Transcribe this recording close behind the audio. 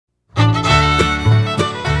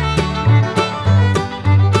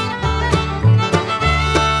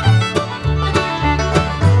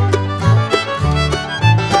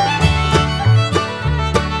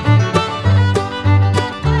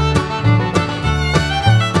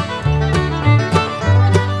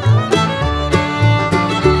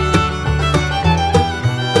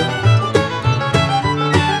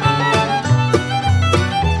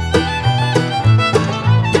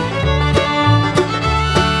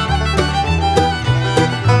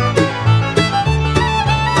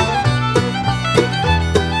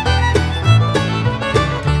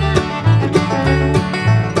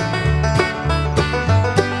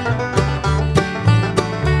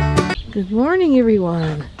morning,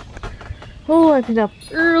 everyone. Oh, I've been up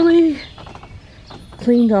early,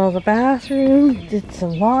 cleaned all the bathrooms, did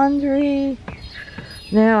some laundry.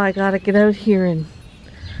 Now I gotta get out here and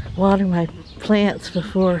water my plants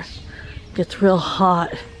before it gets real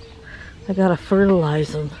hot. I gotta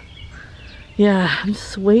fertilize them. Yeah, I'm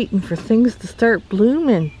just waiting for things to start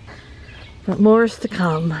blooming, but more's to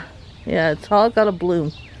come. Yeah, it's all gotta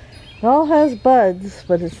bloom. It all has buds,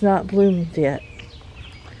 but it's not bloomed yet.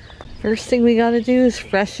 First thing we gotta do is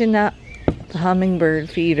freshen up the hummingbird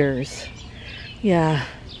feeders. Yeah,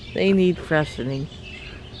 they need freshening.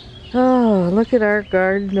 Oh, look at our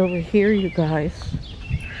garden over here, you guys.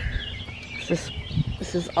 This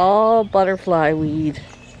is all butterfly weed.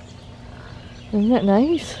 Isn't that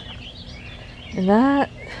nice? And that,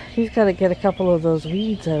 he's got to get a couple of those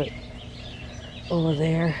weeds out over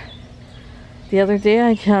there. The other day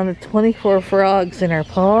I counted 24 frogs in our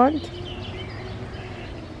pond.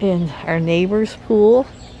 In our neighbor's pool.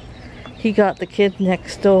 He got the kid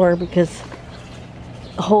next door because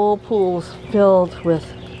the whole pool's filled with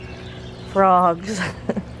frogs.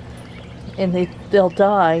 And they'll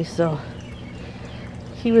die, so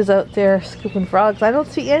he was out there scooping frogs. I don't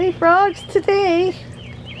see any frogs today.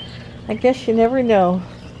 I guess you never know.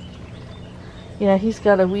 Yeah, he's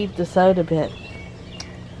got to weed this out a bit.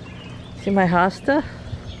 See my hosta?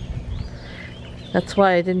 That's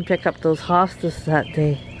why I didn't pick up those hostas that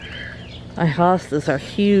day. My hostas are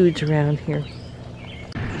huge around here.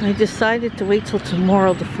 I decided to wait till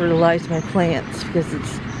tomorrow to fertilize my plants because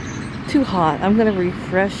it's too hot. I'm going to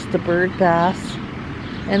refresh the bird baths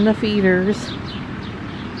and the feeders.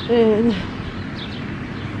 And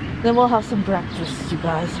then we'll have some breakfast, you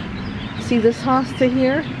guys. See this hosta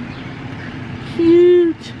here?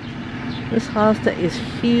 Huge. This hosta is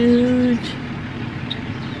huge.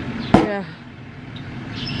 Yeah.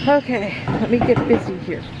 Okay, let me get busy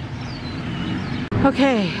here.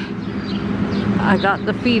 Okay, I got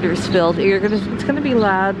the feeders filled. It's gonna be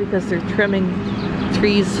loud because they're trimming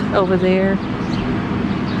trees over there.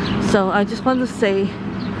 So I just wanted to say,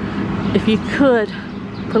 if you could,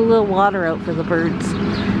 put a little water out for the birds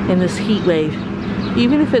in this heat wave.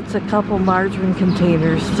 Even if it's a couple margarine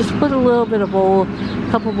containers, just put a little bit of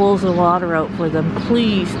couple bowls of water out for them.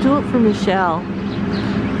 Please, do it for Michelle.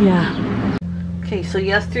 Yeah. Okay, so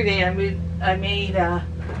yesterday I made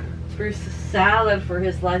Bruce a salad for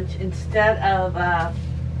his lunch instead of a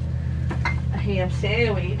ham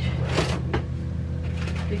sandwich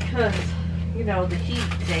because, you know, the heat,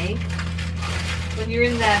 eh? When you're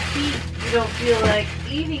in that heat, you don't feel like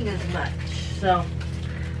eating as much. So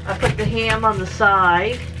I put the ham on the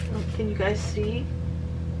side. Oh, can you guys see?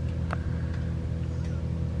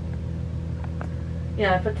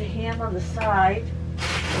 Yeah, I put the ham on the side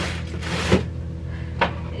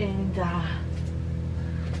and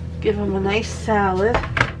give him a nice salad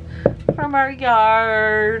from our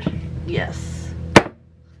yard. Yes,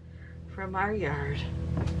 from our yard.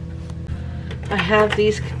 I have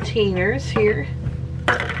these containers here,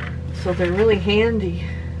 so they're really handy,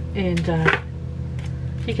 and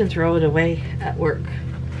he can throw it away at work.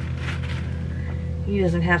 He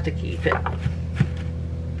doesn't have to keep it.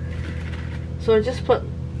 So I just put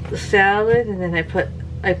the salad, and then I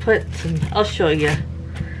put some, I'll show you.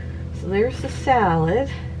 So there's the salad.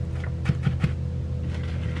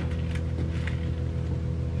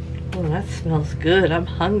 Oh, that smells good. I'm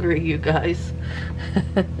hungry, you guys.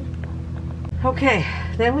 Okay,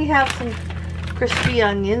 then we have some crispy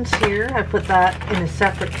onions here. I put that in a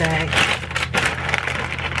separate bag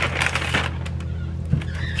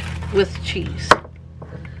with cheese.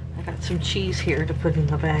 I got some cheese here to put in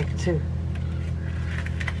the bag too.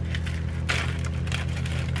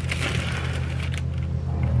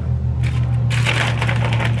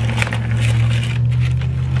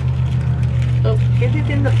 Oh, get it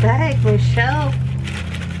in the bag, Michelle.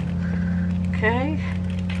 Okay.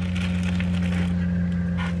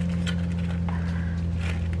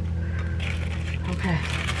 Okay.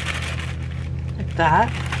 Like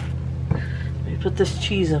that. Let me put this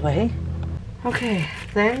cheese away. Okay,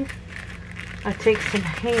 then I take some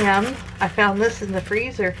ham. I found this in the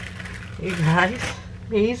freezer, you guys.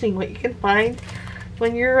 Amazing what you can find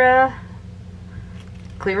when you're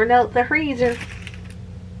clearing out the freezer.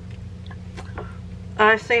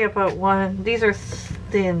 I say about one. These are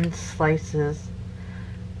thin slices.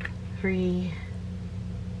 3,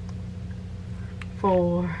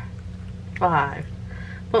 4, 5.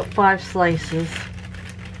 About 5 slices.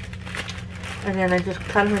 And then I just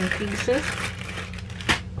cut them in pieces.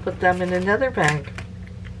 Put them in another bag.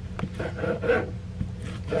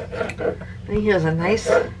 And he has a nice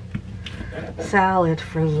salad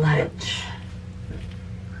for lunch.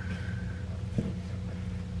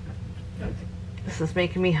 This is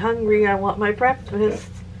making me hungry. I want my breakfast.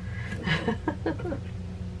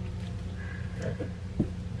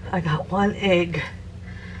 I got one egg.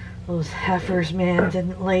 Those heifers, man,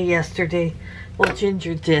 didn't lay yesterday. Well,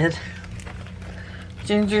 Ginger did.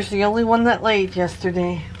 Ginger's the only one that laid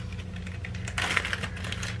yesterday.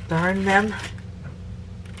 Darn them.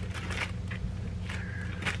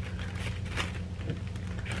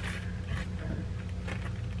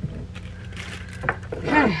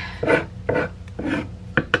 Okay.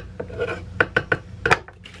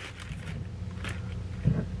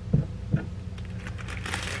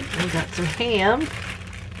 We got some ham.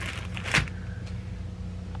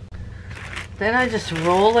 Then I just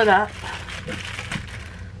roll it up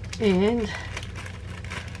and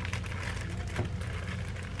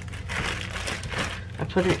I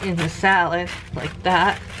put it in the salad like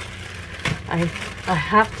that. I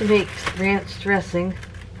have to make ranch dressing.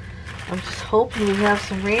 I'm just hoping we have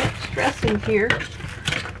some ranch dressing here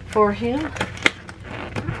for him.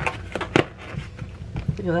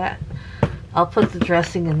 Look at that. I'll put the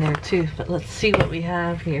dressing in there too, but let's see what we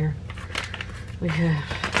have here. We have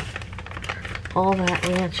all that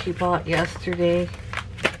ranch he bought yesterday.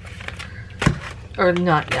 Or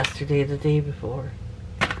not yesterday, the day before.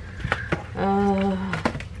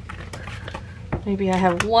 Maybe I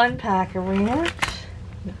have one pack of ranch.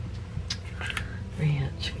 No.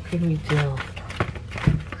 Ranch, creamy dill.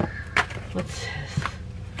 What's this?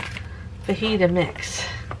 Fajita mix.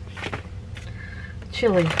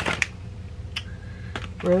 Chili.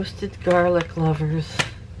 Roasted garlic lovers.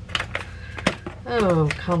 Oh,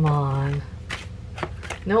 come on.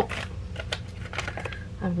 Nope.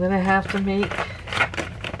 I'm gonna have to make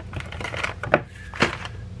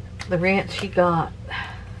the ranch he got.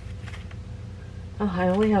 Oh, I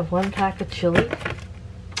only have one pack of chili.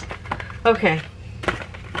 Okay.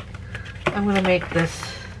 I'm gonna make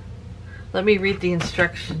this. Let me read the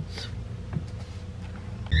instructions.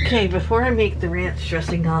 Okay, before I make the ranch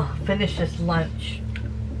dressing, I'll finish this lunch.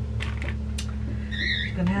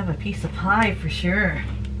 I'm gonna have a piece of pie for sure.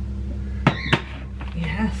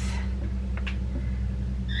 Yes.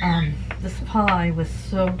 This pie was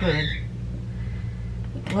so good.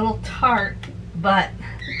 A little tart, but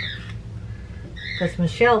because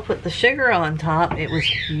Michelle put the sugar on top, it was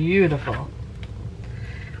beautiful.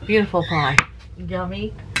 Beautiful pie.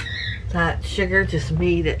 Yummy. That sugar just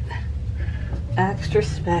made it extra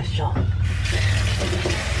special.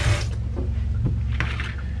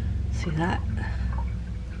 See that?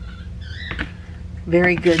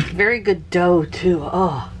 Very good dough too.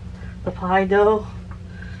 Oh, the pie dough,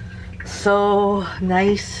 so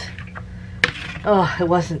nice. Oh, it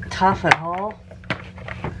wasn't tough at all.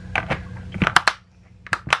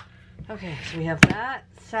 Okay, so we have that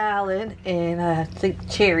salad and I think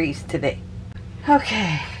cherries today.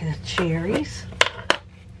 Okay, the cherries.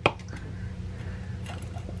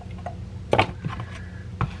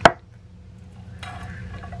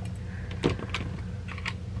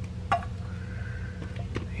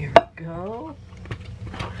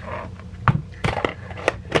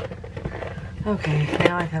 Okay,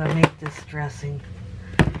 now I gotta make this dressing.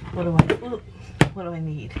 What do I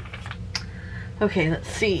need? Okay, let's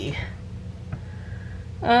see.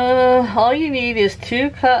 All you need is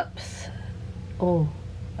 2 cups. Oh,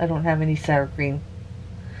 I don't have any sour cream.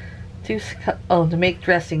 To make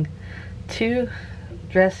dressing.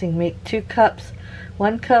 Make 2 cups.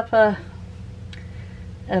 1 cup of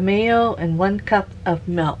mayo and 1 cup of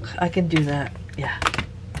milk. I can do that. Yeah.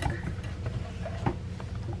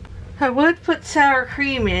 I would put sour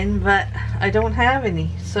cream in, but I don't have any,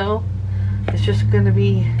 so it's just going to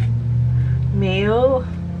be mayo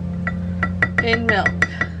and milk.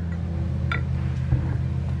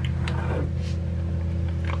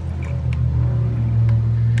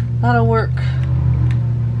 That'll work.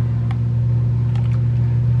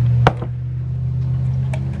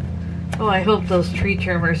 Oh, I hope those tree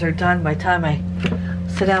trimmers are done by the time I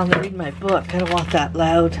sit down and read my book. I don't want that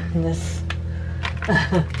loud in this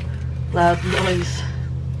loud noise.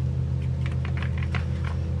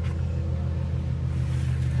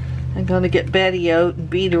 I'm going to get Betty out and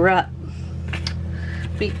beat her up.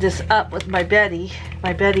 Beat this up with my Betty.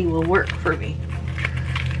 My Betty will work for me.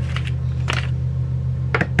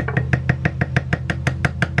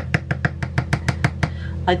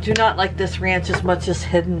 I do not like this ranch as much as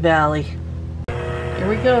Hidden Valley. Here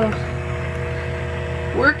we go.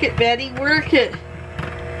 Work it, Betty, work it.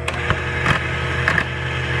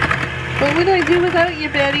 What would I do without you,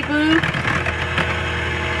 Betty Boo?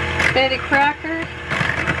 Betty Cracker?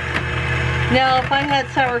 Now, if I had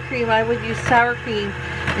sour cream, I would use sour cream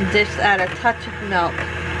and just add a touch of milk,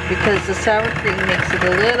 because the sour cream makes it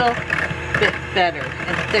a little bit better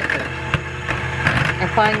and thicker. I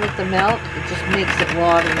find with the milk, it just makes it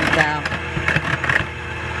watery down.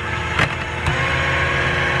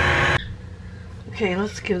 Okay,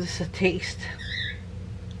 let's give this a taste.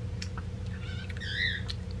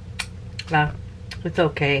 It's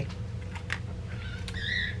okay.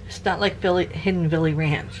 It's not like Hidden Valley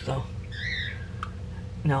Ranch, though.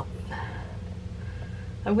 No.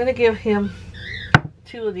 I'm gonna give him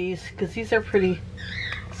 2 of these because these are pretty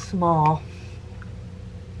small.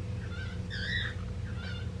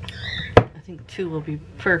 I think 2 will be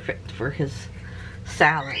perfect for his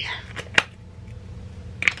salad.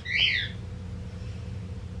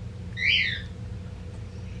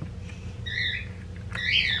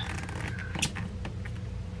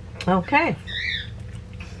 Okay,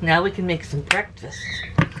 now we can make some breakfast.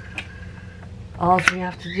 All we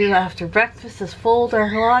have to do after breakfast is fold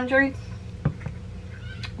our laundry.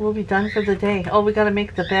 We'll be done for the day. Oh, we gotta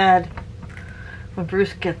make the bed when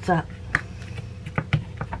Bruce gets up.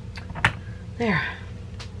 There.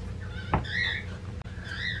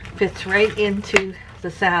 Fits right into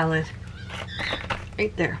the salad.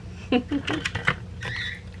 Right there. I'm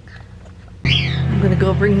gonna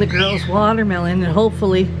go bring the girls watermelon and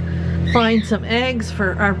hopefully find some eggs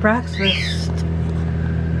for our breakfast.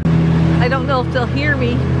 I don't know if they'll hear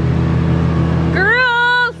me.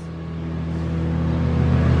 Girls!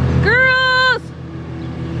 Girls!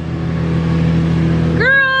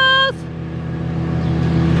 Girls!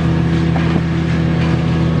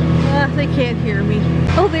 They can't hear me.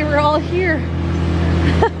 Oh, they were all here.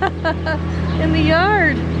 In the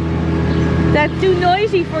yard. That's too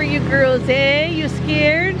noisy for you girls, eh? You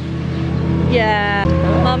scared? Yeah.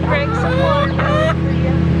 Mom drank some watermelon for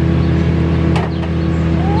you.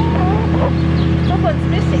 Someone's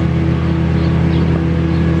missing.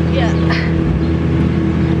 Yeah.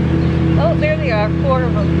 Oh, there they are. 4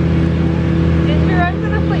 of them. Ginger, I'm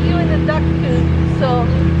going to put you in the duck coop so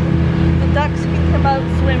the ducks can come out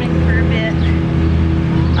swimming for a bit.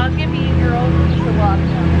 I'll give you your own piece of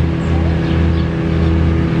watermelon.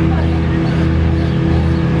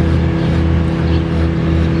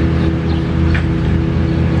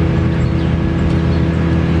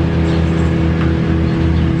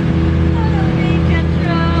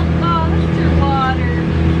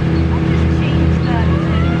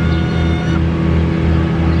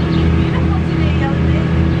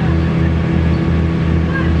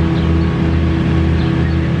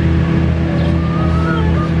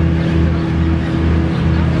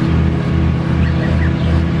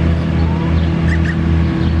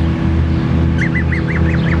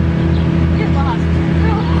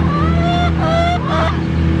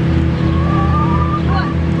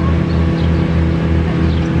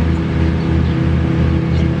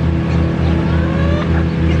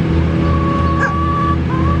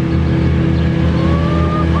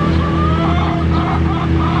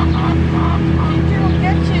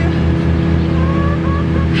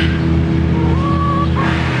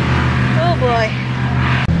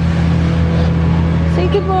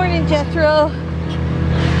 Good morning, Jethro.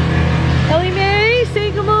 Ellie Mae,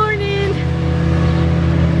 say good morning.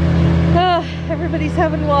 Oh, everybody's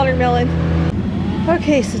having watermelon.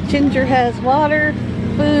 Okay, so Ginger has water,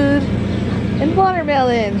 food, and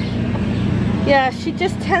watermelon. Yeah, she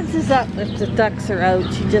just tenses up if the ducks are out.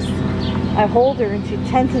 I hold her and she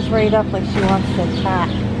tenses right up like she wants to attack.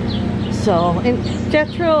 So, and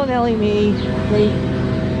Jethro and Ellie Mae,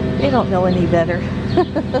 they don't know any better.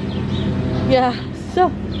 Yeah. So,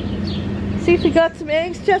 see if we got some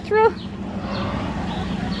eggs, Jethro?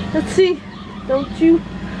 Let's see. Don't you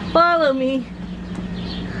follow me.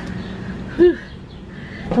 Whew.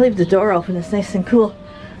 I'll leave the door open. It's nice and cool.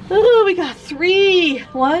 Oh, we got 3.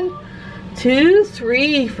 1, 2,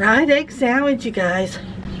 3. Fried egg sandwich, you guys.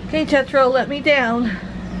 Okay, Jethro, let me down.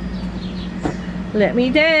 Let me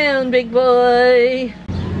down, big boy.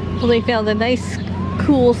 Well, they found a nice,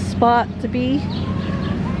 cool spot to be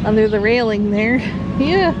under the railing there.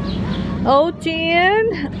 Yeah. Oh,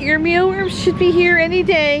 Jan, your mealworms should be here any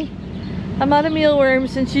day. I'm out of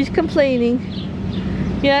mealworms and she's complaining.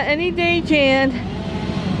 Yeah, any day, Jan.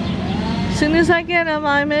 As soon as I get them,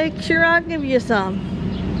 I make sure I'll give you some.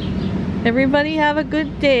 Everybody have a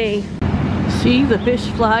good day. See, the fish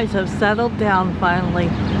flies have settled down finally.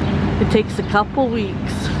 It takes a couple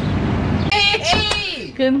weeks.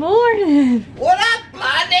 Hey! Good morning. What up,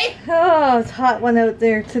 Blondie? Oh, it's a hot one out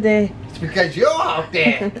there today. It's because you're out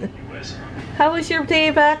there. How was your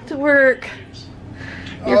day back to work?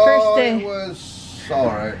 Your first day? It was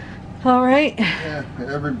alright. Alright. Yeah,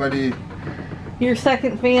 everybody. Your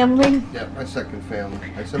second family? Yeah, my second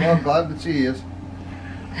family. I said, well, I'm glad to see you.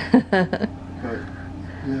 But,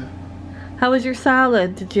 yeah. How was your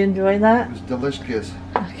salad? Did you enjoy that? It was delicious.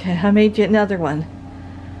 Okay, I made you another one.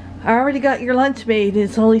 I already got your lunch made.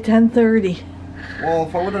 It's only 10:30. Well,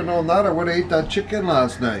 if I would have known that, I would have ate that chicken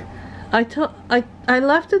last night. I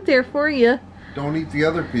left it there for you. Don't eat the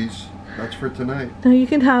other piece. That's for tonight. No, you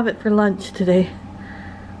can have it for lunch today.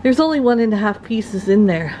 There's only 1.5 pieces in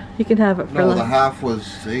there. You can have it for lunch. No, the half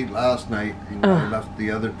was ate last night, and I left the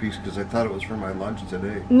other piece because I thought it was for my lunch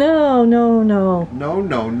today. No.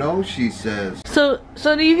 No, she says. So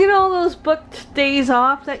do you get all those booked days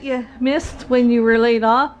off that you missed when you were laid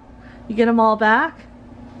off? You get them all back?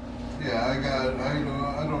 Yeah,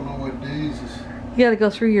 I don't know what days. You gotta go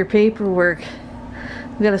through your paperwork.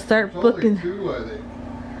 You gotta start booking. Only 2, I think.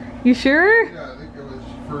 You sure? Yeah, I think it was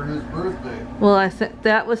for his birthday. Well, I said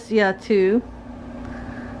that was 2.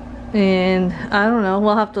 And I don't know.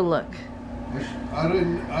 We'll have to look.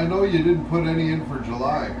 I know you didn't put any in for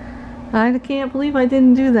July. I can't believe I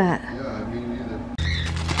didn't do that. Yeah, me neither.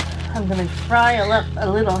 I'm gonna fry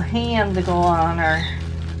a little ham to go on our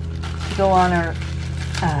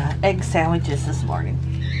egg sandwiches this morning.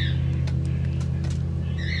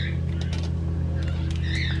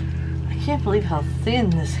 I can't believe how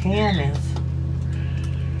thin this ham is.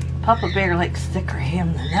 Papa Bear likes thicker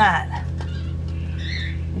ham than that.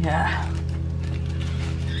 Yeah.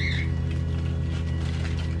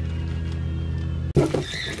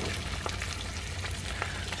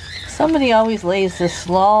 Somebody always lays this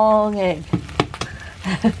long egg.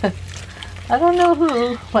 I don't know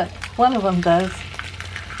who, but one of them does.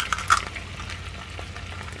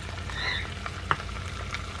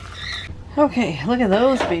 Okay, look at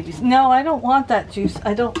those babies. No, I don't want that juice.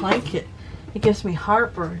 I don't like it. It gives me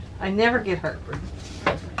heartburn. I never get heartburn.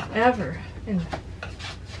 Ever. And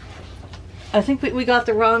I think we got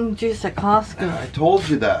the wrong juice at Costco. I told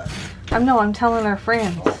you that. I'm telling our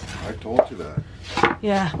friends. I told you that.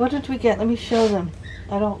 Yeah, what did we get? Let me show them.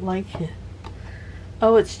 I don't like it.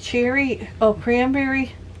 Oh, it's cherry. Oh,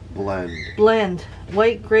 cranberry. Blend.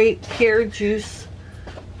 White grape, pear juice.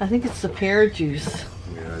 I think it's the pear juice.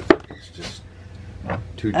 Yeah, I think it's just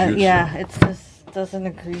too juicy. Yeah, it just doesn't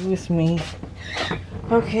agree with me.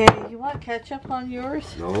 Okay, you want ketchup on yours?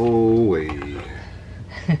 No way.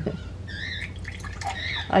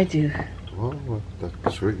 I do. Well,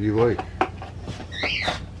 that's what you like.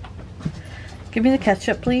 Give me the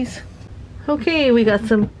ketchup, please. Okay, we got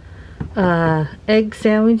some egg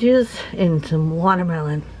sandwiches and some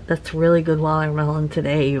watermelon. That's really good watermelon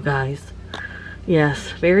today, you guys.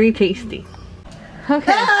 Yes, very tasty.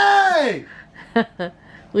 Okay. Hey!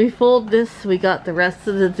 We fold this, we got the rest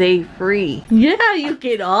of the day free. Yeah, you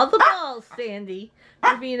get all the balls, Sandy,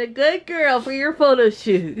 for being a good girl for your photo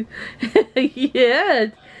shoot.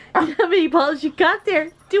 Yeah. How many balls you got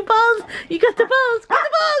there? 2 balls? You got the balls. Get the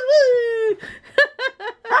balls.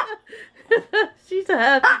 Woo! She's a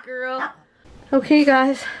happy girl. Okay,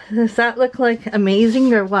 guys. Does that look like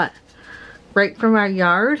amazing or what? Right from our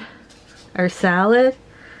yard. Our salad.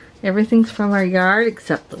 Everything's from our yard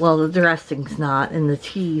except, well, the dressing's not and the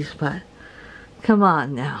cheese, but come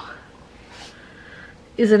on now.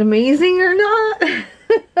 Is it amazing or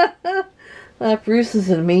not? Bruce is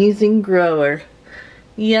an amazing grower.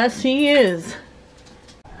 Yes, he is.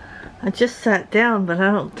 I just sat down, but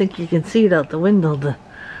I don't think you can see it out the window. The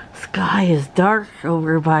sky is dark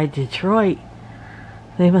over by Detroit.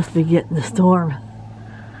 They must be getting the storm.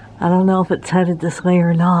 I don't know if it's headed this way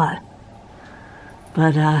or not.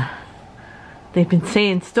 But, they've been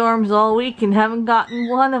saying storms all week and haven't gotten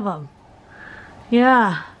one of them.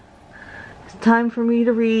 Yeah. It's time for me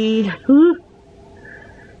to read.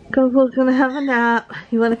 Coco's gonna have a nap.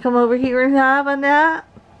 You wanna come over here and have a nap?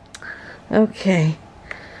 Okay.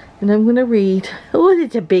 And I'm gonna read. Oh,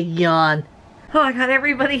 it's a big yawn. Oh, I got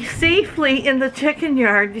everybody safely in the chicken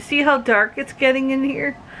yard. You see how dark it's getting in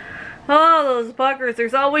here? Oh, those buggers.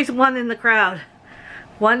 There's always one in the crowd.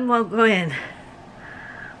 One won't go in.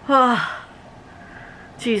 Oh.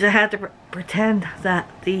 Geez, I had to pretend that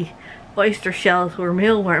the oyster shells were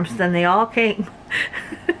mealworms. Then they all came.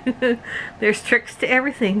 There's tricks to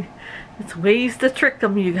everything. It's ways to trick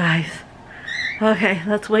them, you guys. Okay,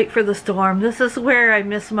 let's wait for the storm. This is where I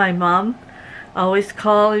miss my mom. Always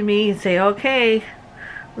calling me and say, okay,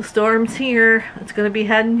 the storm's here. It's going to be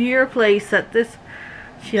heading to your place at this.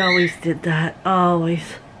 She always did that.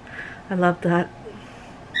 Always. I love that.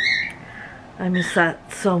 I miss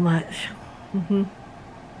that so much.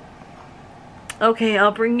 Okay,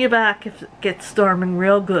 I'll bring you back if it gets storming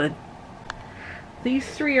real good. These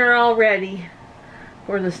 3 are all ready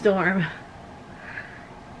for the storm.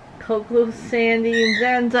 Coco, Sandy, and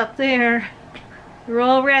Zen's up there. They're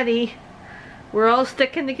all ready. We're all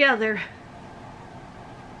sticking together.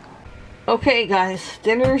 Okay guys,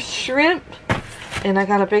 dinner's shrimp, and I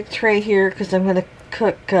got a big tray here because I'm going to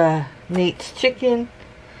cook Nate's chicken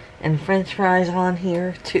and french fries on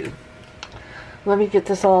here too. Let me get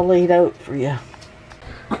this all laid out for you.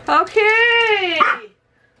 Okay!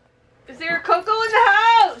 Is there a Coco in the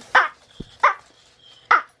house?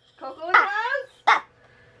 Coco in the house?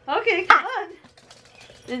 Okay, come on.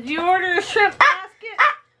 Did you order a shrimp basket?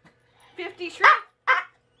 50 shrimp?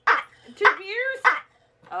 And 2 beers?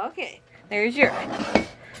 Okay, there's your.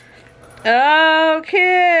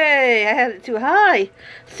 Okay, I had it too high.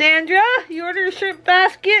 Sandra, you ordered a shrimp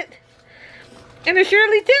basket and a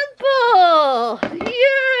Shirley Temple.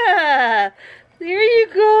 Yeah, there you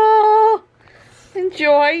go.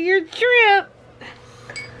 Enjoy your trip.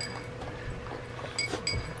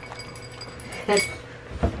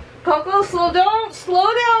 Coco, slow down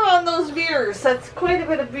on those beers. That's quite a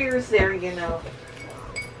bit of beers there, you know.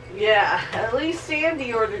 Yeah, at least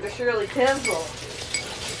Sandy ordered a Shirley Temple.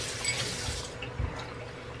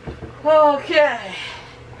 Okay.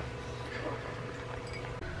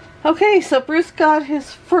 Okay, so Bruce got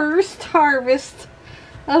his first harvest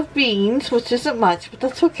of beans, which isn't much, but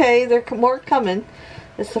that's okay. There are more coming.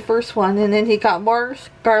 It's the first one, and then he got more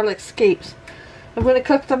garlic scapes. I'm going to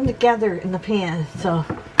cook them together in the pan, so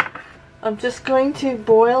I'm just going to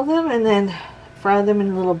boil them and then fry them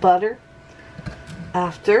in a little butter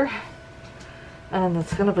after, and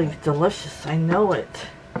it's going to be delicious. I know it.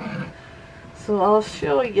 So I'll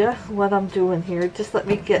show you what I'm doing here. Just let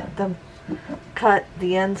me get them cut,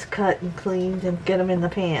 the ends cut and cleaned, and get them in the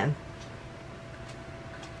pan.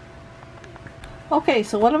 Okay,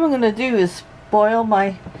 so what I'm going to do is boil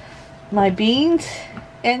my beans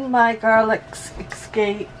and my garlic scapes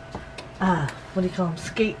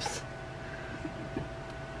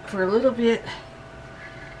for a little bit,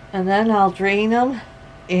 and then I'll drain them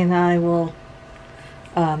and I will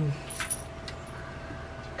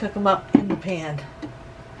cook them up in the pan.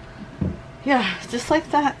 Yeah, just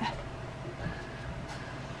like that.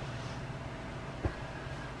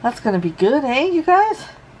 That's gonna be good, eh, you guys?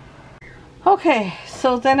 Okay,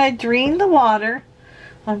 so then I drain the water.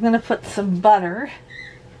 I'm gonna put some butter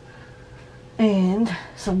and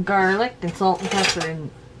some garlic and salt and pepper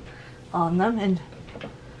on them and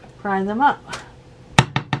fry them up.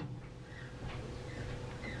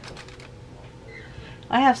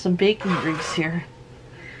 I have some bacon grease here.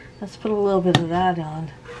 Let's put a little bit of that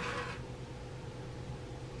on.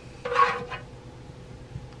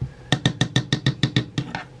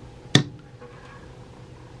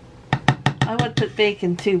 I would put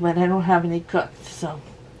bacon too, but I don't have any cooked, so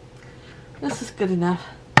this is good enough.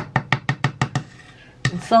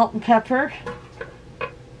 And salt and pepper.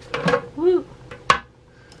 Woo.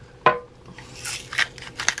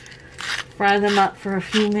 Fry them up for a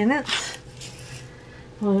few minutes.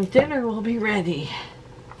 Well, dinner will be ready.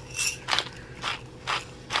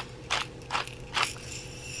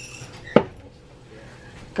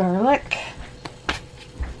 Garlic.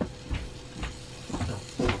 No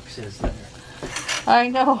forks is there. I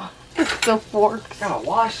know. It's the forks. Gotta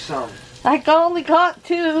wash some. I only got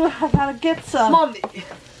 2. I gotta get some. Mom,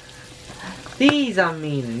 these I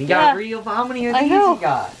mean. You got real. How many of I these know. you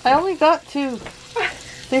got? I only got 2.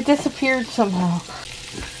 They disappeared somehow.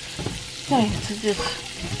 Okay, so just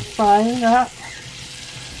fry it up.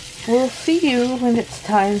 We'll see you when it's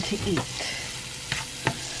time to eat.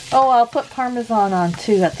 Oh, I'll put Parmesan on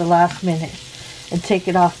too at the last minute and take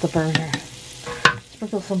it off the burner.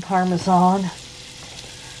 Sprinkle some Parmesan.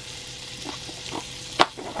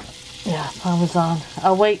 Yeah, Parmesan.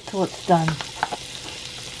 I'll wait till it's done.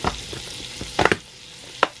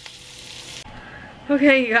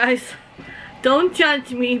 Okay, you guys, don't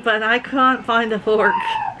judge me, but I can't find a fork.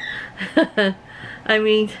 I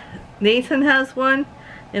mean, Nathan has one,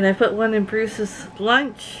 and I put one in Bruce's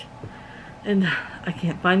lunch, and I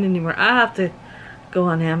can't find any more. I have to go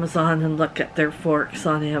on Amazon and look at their forks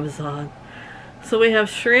on Amazon. So we have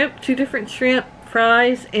shrimp, 2 different shrimp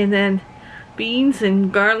fries, and then beans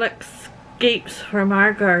and garlic scapes from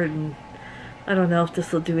our garden. I don't know if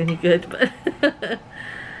this will do any good, but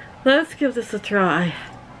let's give this a try.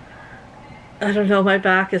 I don't know, my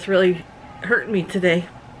back is really hurting me today.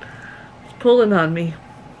 It's pulling on me.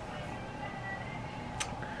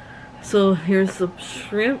 So here's the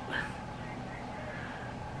shrimp.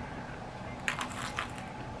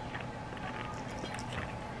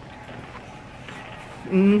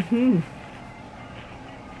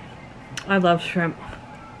 I love shrimp.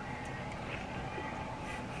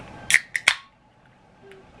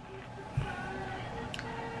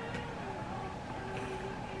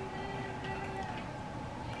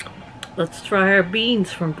 Let's try our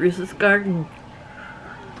beans from Bruce's garden.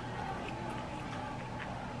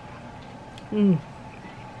 Mm.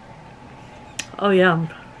 Oh yeah.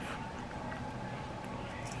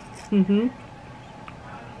 Mm-hmm.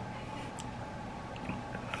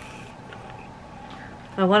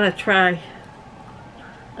 I want to try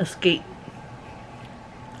a skate.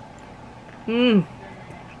 Mmm.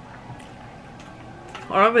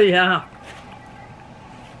 Oh yeah.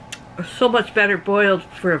 So much better boiled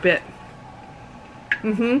for a bit.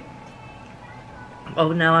 Mm-hmm.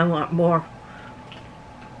 Oh, now I want more.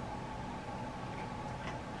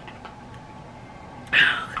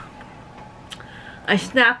 I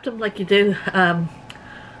snapped them like you do, what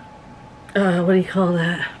do you call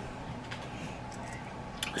that?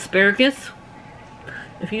 Asparagus.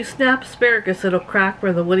 If you snap asparagus, it'll crack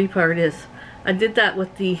where the woody part is. I did that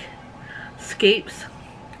with the scapes,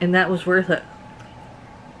 and that was worth it.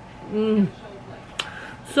 Mmm.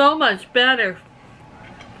 So much better.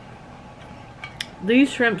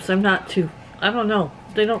 These shrimps, I'm not too, I don't know.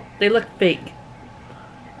 They look fake.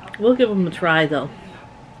 We'll give them a try though.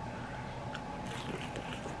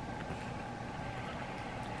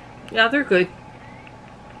 Yeah, they're good.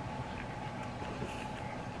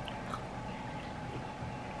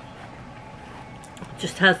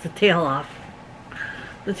 Just has the tail off.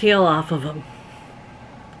 The tail off of them.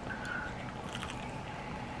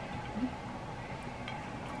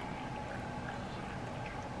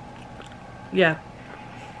 Yeah.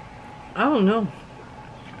 I don't know.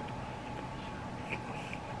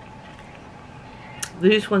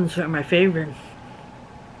 These ones are my favorite.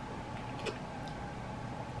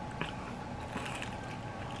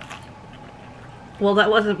 Well,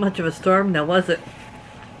 that wasn't much of a storm now, was it?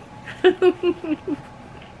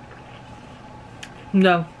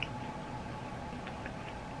 No.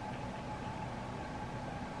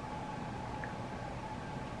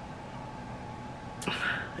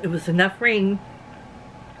 It was enough rain,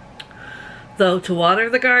 though, to water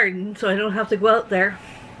the garden, so I don't have to go out there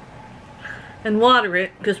and water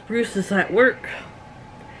it because Bruce is at work.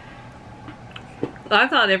 I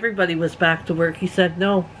thought everybody was back to work. He said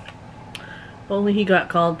no. Only he got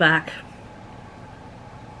called back.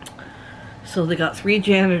 So they got 3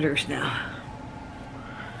 janitors now.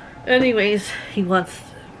 Anyways, he'd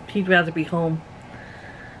rather be home.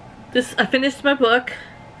 I finished my book.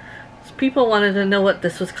 People wanted to know what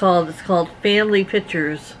this was called. It's called Family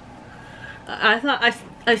Pictures. I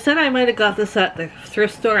said I might have got this at the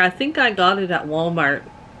thrift store. I think I got it at Walmart.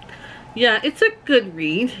 Yeah, it's a good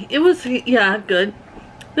read. It was, yeah, good.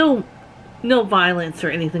 No violence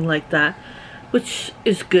or anything like that, which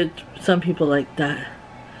is good. Some people like that.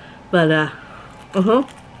 But,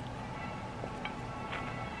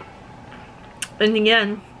 in the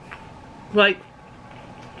end, like,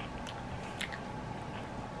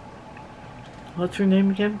 what's her name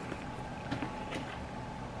again?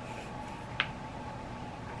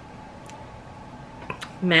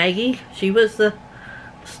 Maggie. She was the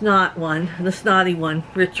snotty one,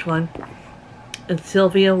 rich one. And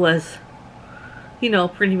Sylvia was, you know,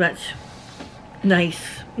 pretty much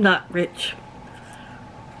nice, not rich.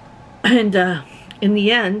 And in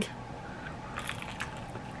the end,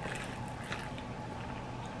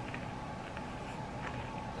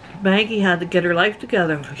 Maggie had to get her life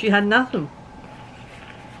together. She had nothing.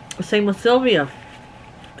 Same with Sylvia.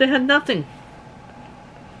 They had nothing.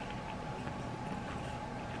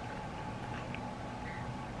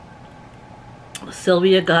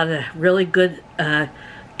 Sylvia got a really good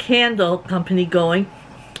candle company going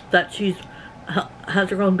that she's has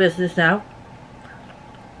her own business now.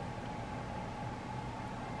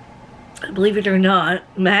 Believe it or not,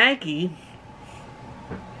 Maggie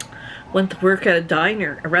went to work at a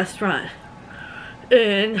diner, a restaurant,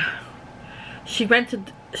 and she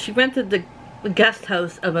rented the guest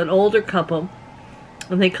house of an older couple,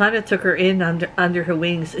 and they kind of took her in under her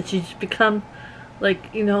wings, and she's become,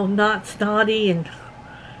 like, you know, not snotty and,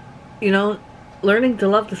 you know, learning to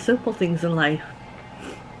love the simple things in life.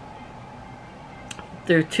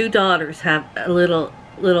 Their 2 daughters have a little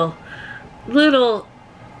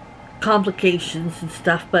complications and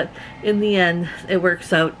stuff, but in the end it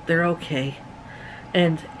works out. They're okay.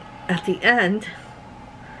 And at the end,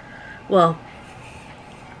 well,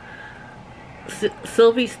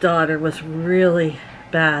 Sylvie's daughter was really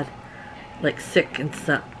bad, like sick and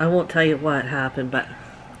stuff. I won't tell you what happened, but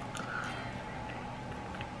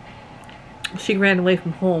she ran away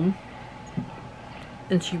from home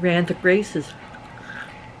and she ran to Grace's,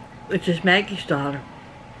 which is Maggie's daughter.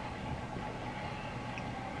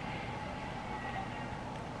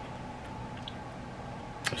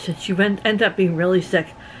 So she ended up being really sick,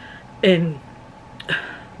 and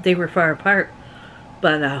they were far apart.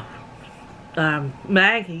 But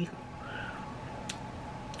Maggie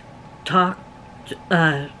talked,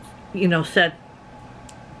 you know, said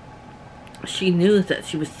she knew that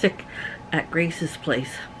she was sick at Grace's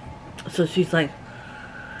place. So she's like,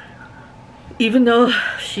 even though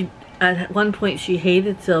she, at one point she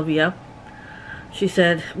hated Sylvia, she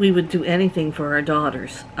said we would do anything for our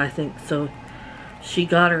daughters, I think. So she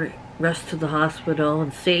got her rushed to the hospital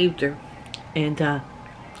and saved her. And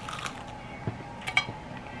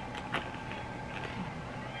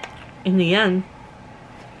in the end,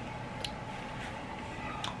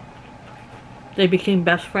 they became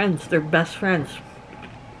best friends. They're best friends.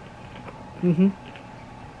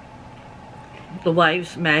 The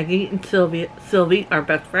wives, Maggie and Sylvie, are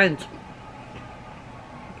best friends.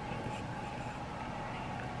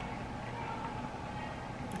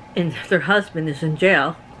 And their husband is in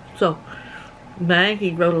jail. So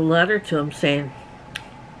Maggie wrote a letter to him saying,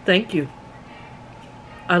 "Thank you.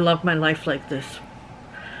 I love my life like this.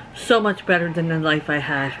 So much better than the life I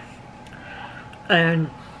had." And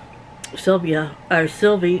Sylvie,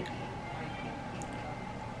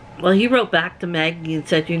 well, he wrote back to Maggie and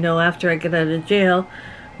said, you know, after I get out of jail,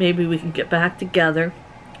 maybe we can get back together.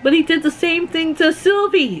 But he did the same thing to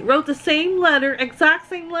Sylvie. Wrote the same letter, exact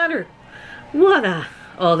same letter. What a...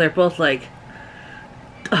 Oh, they're both like...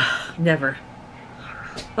 never.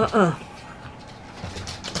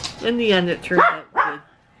 In the end, it turned out good.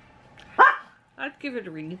 I'd give it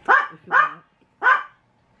a read if you want.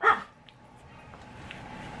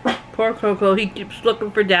 Poor Coco, he keeps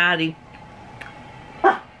looking for Daddy.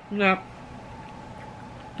 No.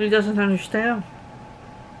 He doesn't understand.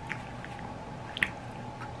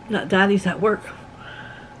 Not Daddy's at work.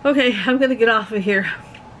 Okay, I'm gonna get off of here.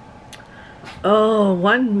 Oh,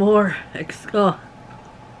 one more.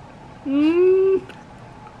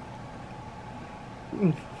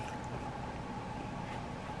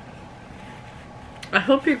 I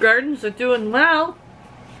hope your gardens are doing well.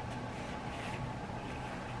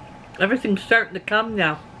 Everything's starting to come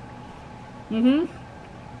now.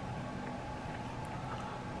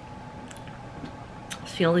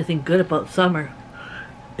 It's the only thing good about summer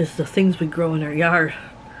is the things we grow in our yard.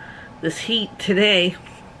 This heat today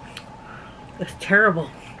is terrible.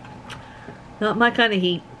 Not my kind of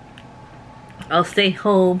heat. I'll stay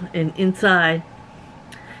home and inside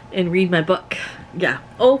and read my book. Yeah.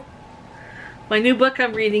 Oh, my new book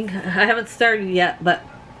I'm reading. I haven't started yet, but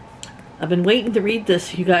I've been waiting to read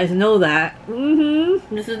this. You guys know that.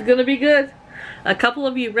 This is gonna be good. A couple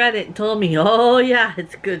of you read it and told me, oh yeah,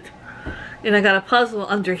 it's good. And I got a puzzle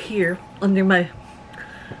under here, under my,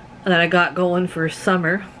 that I got going for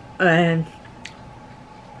summer. And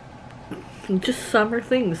just summer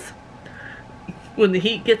things. When the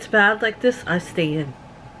heat gets bad like this, I stay in.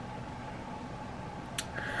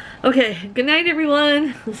 Okay, good night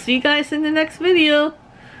everyone. We'll see you guys in the next video.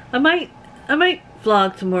 I might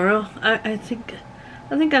vlog tomorrow. I think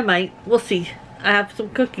I might. We'll see. I have some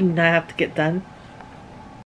cooking that I have to get done.